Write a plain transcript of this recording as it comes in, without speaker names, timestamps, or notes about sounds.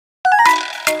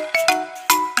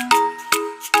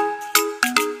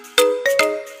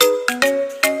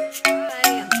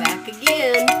I'm back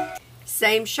again.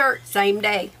 Same shirt, same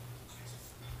day.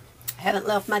 Haven't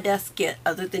left my desk yet,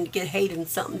 other than to get Hayden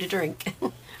something to drink.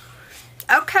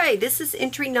 Okay, this is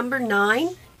entry number 9.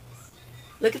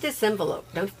 Look at this envelope.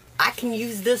 I can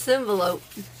use this envelope.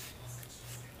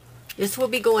 This will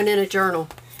be going in a journal.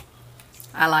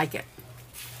 I like it.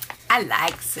 I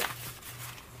likes it.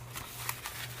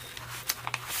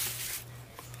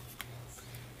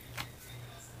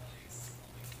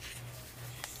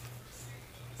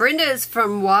 Brenda is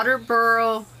from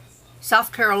Waterboro,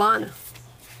 South Carolina.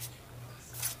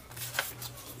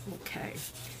 Okay.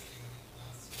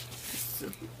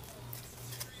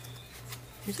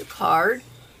 Here's a card.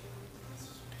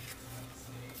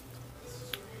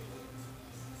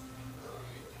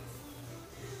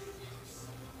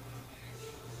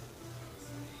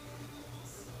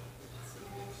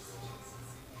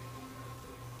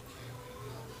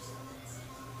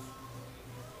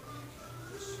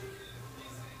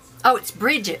 Oh, it's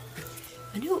Bridget.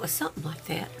 I knew it was something like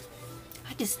that.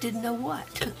 I just didn't know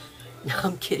what. No,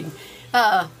 I'm kidding.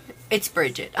 It's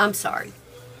Bridget. I'm sorry.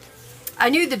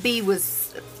 I knew the B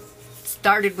was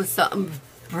started with something.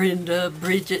 Brenda,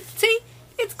 Bridget. See?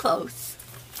 It's close.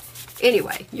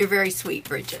 Anyway, you're very sweet,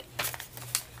 Bridget.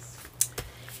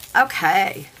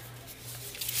 Okay.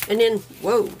 And then,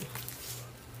 whoa.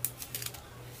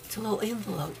 It's a little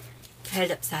envelope. I had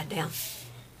it upside down.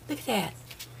 Look at that.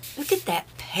 Look at that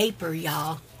paper,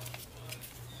 y'all.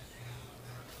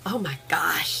 Oh my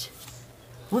gosh.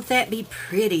 Won't that be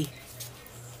pretty?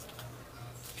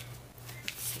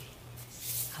 Let's see.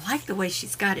 I like the way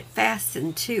she's got it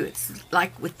fastened too. It's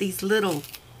like with these little,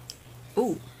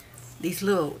 ooh, these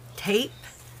little tape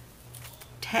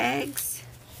tags.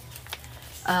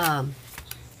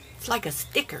 It's like a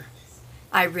sticker.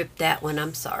 I ripped that one,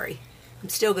 I'm sorry. I'm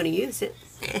still going to use it.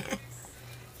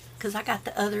 Because I got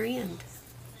the other end.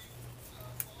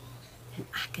 And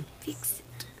I can fix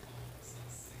it.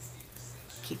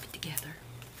 Keep it together.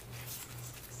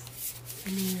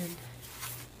 And then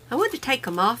I wanted to take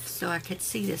them off so I could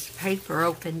see this paper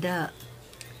opened up.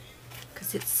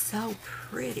 Because it's so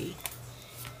pretty.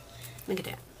 Look at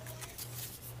that.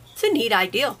 It's a neat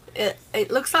idea. It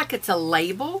looks like it's a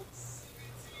label.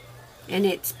 And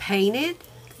it's painted.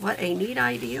 What a neat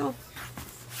idea.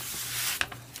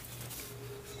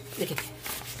 Look at that.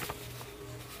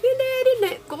 Isn't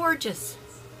that gorgeous?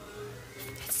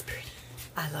 That's pretty.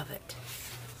 I love it.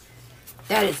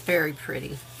 That is very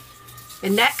pretty.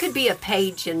 And that could be a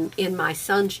page in my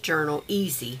son's journal,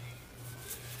 easy.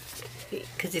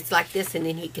 Because it's like this, and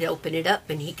then he could open it up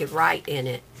and he could write in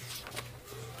it.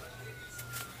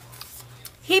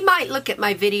 He might look at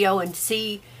my video and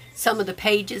see some of the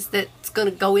pages that's going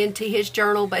to go into his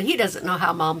journal, but he doesn't know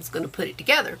how Mom's going to put it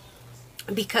together.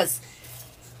 Because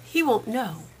he won't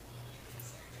know.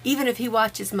 Even if he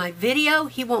watches my video,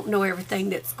 he won't know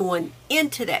everything that's going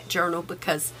into that journal,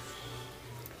 because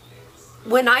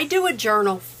when I do a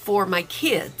journal for my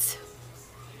kids,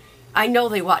 I know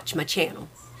they watch my channel.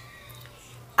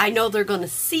 I know they're going to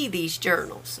see these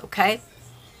journals, okay?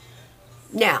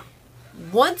 Now,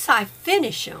 once I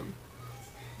finish them,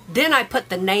 then I put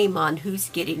the name on who's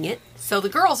getting it. So the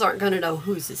girls aren't going to know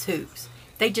whose is whose.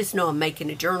 They just know I'm making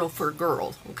a journal for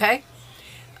girls, okay?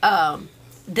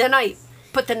 Then I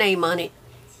put the name on it.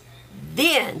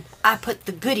 Then I put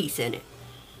the goodies in it.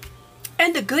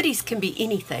 And the goodies can be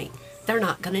anything. They're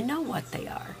not going to know what they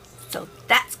are. So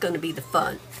that's going to be the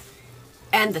fun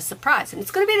and the surprise. And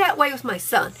it's going to be that way with my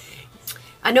son.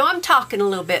 I know I'm talking a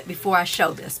little bit before I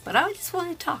show this, but I just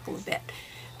want to talk a little bit.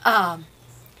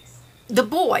 The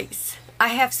boys, I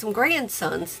have some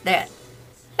grandsons that,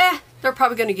 they're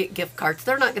probably going to get gift cards.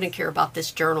 They're not going to care about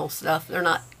this journal stuff. They're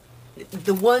not,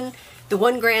 the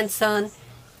one grandson,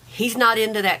 he's not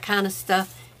into that kind of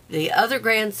stuff. The other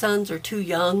grandsons are too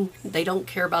young. They don't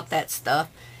care about that stuff.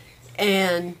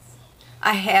 And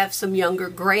I have some younger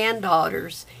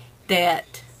granddaughters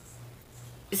that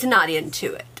is not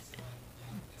into it.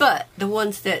 But the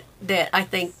ones that I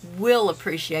think will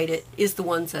appreciate it is the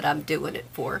ones that I'm doing it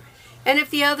for. And if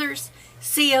the others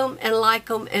see them and like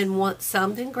them and want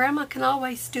some, then Grandma can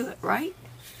always do it, right?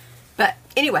 But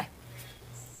anyway,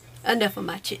 enough of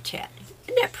my chit-chat.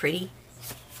 Isn't that pretty?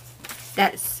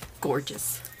 That is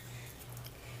gorgeous.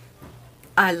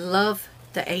 I love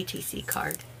the ATC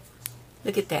card.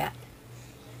 Look at that.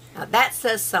 Now that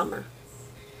says summer.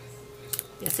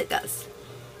 Yes, it does.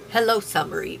 Hello,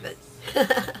 summer, even.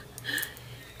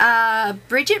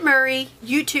 Bridget Murray,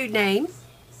 YouTube name.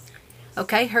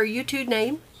 Okay, her YouTube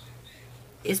name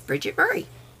is Bridget Murray.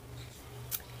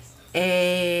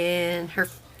 And and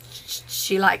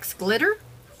she likes glitter,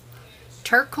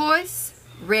 turquoise,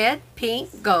 red,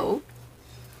 pink, gold.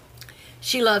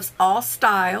 She loves all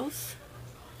styles.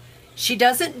 She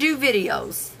doesn't do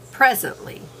videos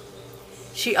presently.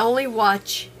 She only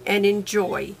watch and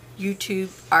enjoy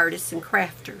YouTube artists and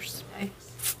crafters. Okay?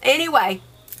 Anyway,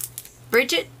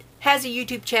 Bridget has a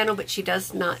YouTube channel, but she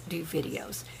does not do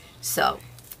videos. So,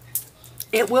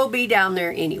 it will be down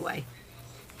there anyway.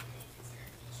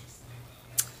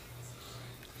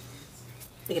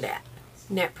 Look at that.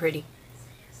 Isn't that pretty?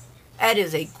 That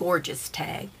is a gorgeous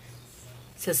tag.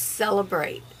 It says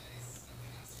celebrate.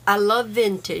 I love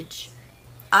vintage.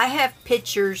 I have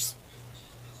pictures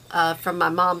from my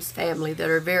mom's family that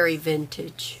are very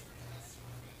vintage.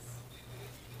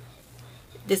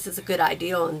 This is a good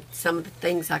idea on some of the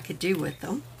things I could do with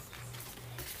them.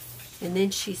 And then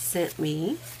she sent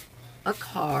me a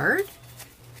card.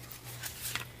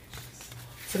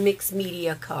 It's a mixed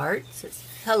media card. It says,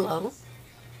 hello.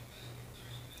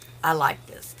 I like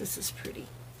this. This is pretty.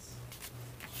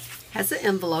 Has an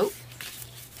envelope.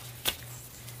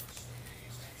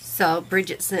 So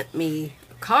Bridget sent me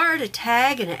a card, a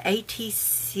tag, and an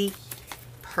ATC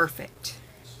Perfect.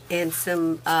 And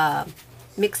some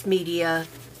mixed media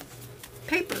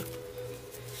paper.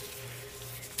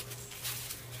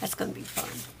 That's going to be fun.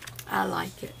 I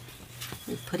like it.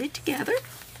 We put it together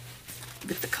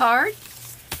with the card.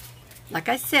 Like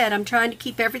I said, I'm trying to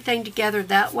keep everything together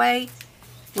that way.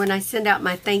 When I send out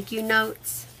my thank you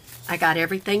notes, I got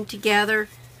everything together.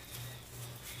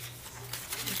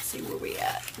 Let's see where we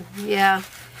at. Yeah.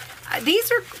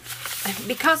 These are,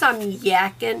 because I'm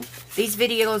yakking, these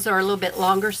videos are a little bit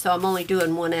longer, so I'm only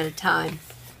doing one at a time.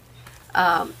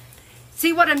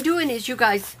 See, what I'm doing is, you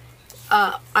guys,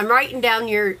 I'm writing down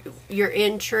your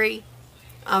entry.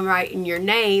 I'm writing your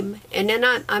name, and then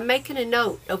I'm making a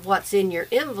note of what's in your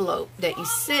envelope that you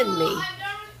send me.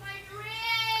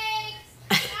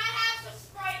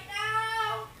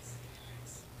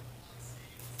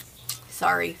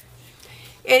 Sorry.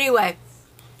 Anyway,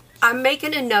 I'm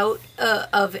making a note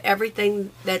of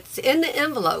everything that's in the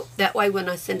envelope. That way when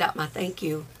I send out my thank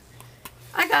you,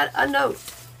 I got a note.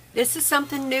 This is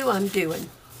something new I'm doing.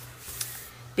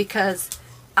 Because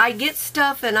I get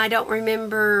stuff and I don't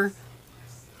remember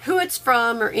who it's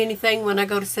from or anything when I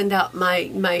go to send out my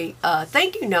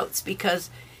thank you notes. Because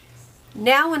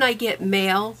now when I get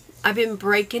mail, I've been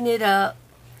breaking it up.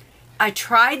 I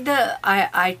tried the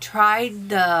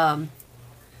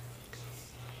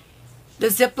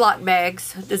Ziploc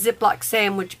bags, the Ziploc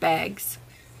sandwich bags,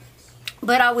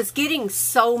 but I was getting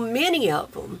so many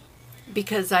of them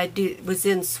because I was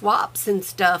in swaps and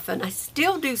stuff, and I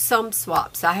still do some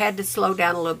swaps. I had to slow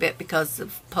down a little bit because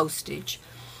of postage.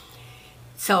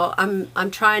 So I'm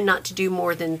trying not to do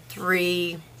more than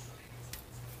 3,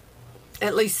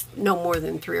 at least no more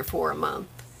than 3 or 4 a month,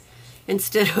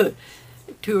 instead of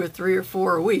 2 or 3 or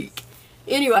 4 a week.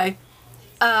 Anyway,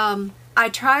 I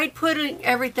tried putting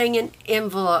everything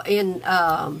in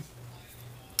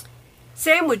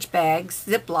sandwich bags,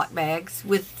 Ziploc bags,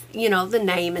 with, you know, the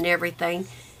name and everything.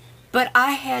 But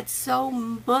I had so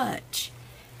much.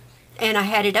 And I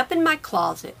had it up in my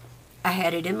closet. I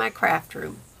had it in my craft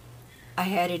room. I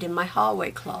had it in my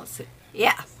hallway closet.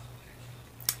 Yeah.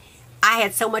 I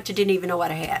had so much I didn't even know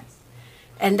what I had.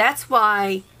 And that's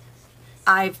why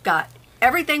I've got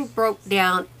everything broke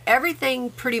down.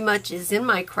 Everything pretty much is in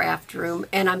my craft room,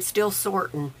 and I'm still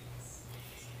sorting.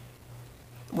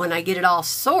 When I get it all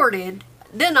sorted,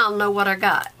 then I'll know what I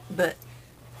got. But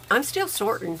I'm still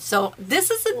sorting. So this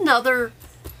is another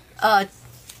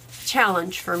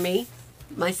challenge for me,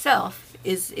 myself,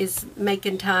 is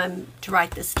making time to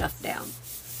write this stuff down.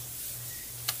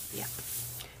 Yeah.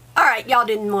 All right, y'all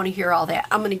didn't want to hear all that.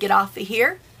 I'm going to get off of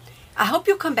here. I hope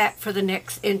you'll come back for the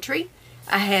next entry.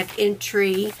 I have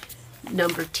entry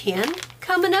number 10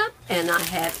 coming up, and I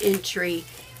have entry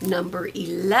number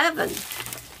 11.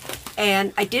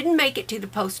 And I didn't make it to the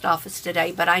post office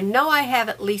today, but I know I have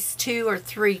at least 2 or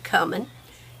 3 coming.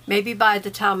 Maybe by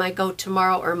the time I go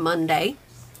tomorrow or Monday,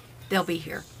 they'll be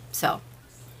here. So,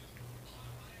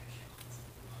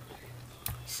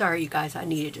 sorry you guys, I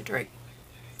needed a drink.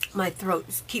 My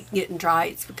throat keeps getting dry.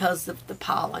 It's because of the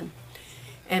pollen.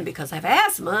 And because I have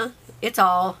asthma, it's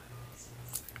all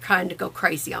trying to go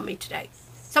crazy on me today.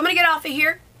 So I'm going to get off of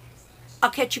here. I'll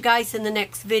catch you guys in the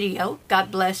next video.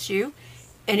 God bless you.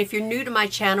 And if you're new to my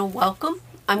channel, welcome.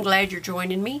 I'm glad you're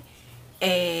joining me.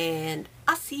 And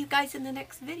I'll see you guys in the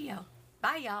next video.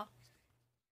 Bye, y'all.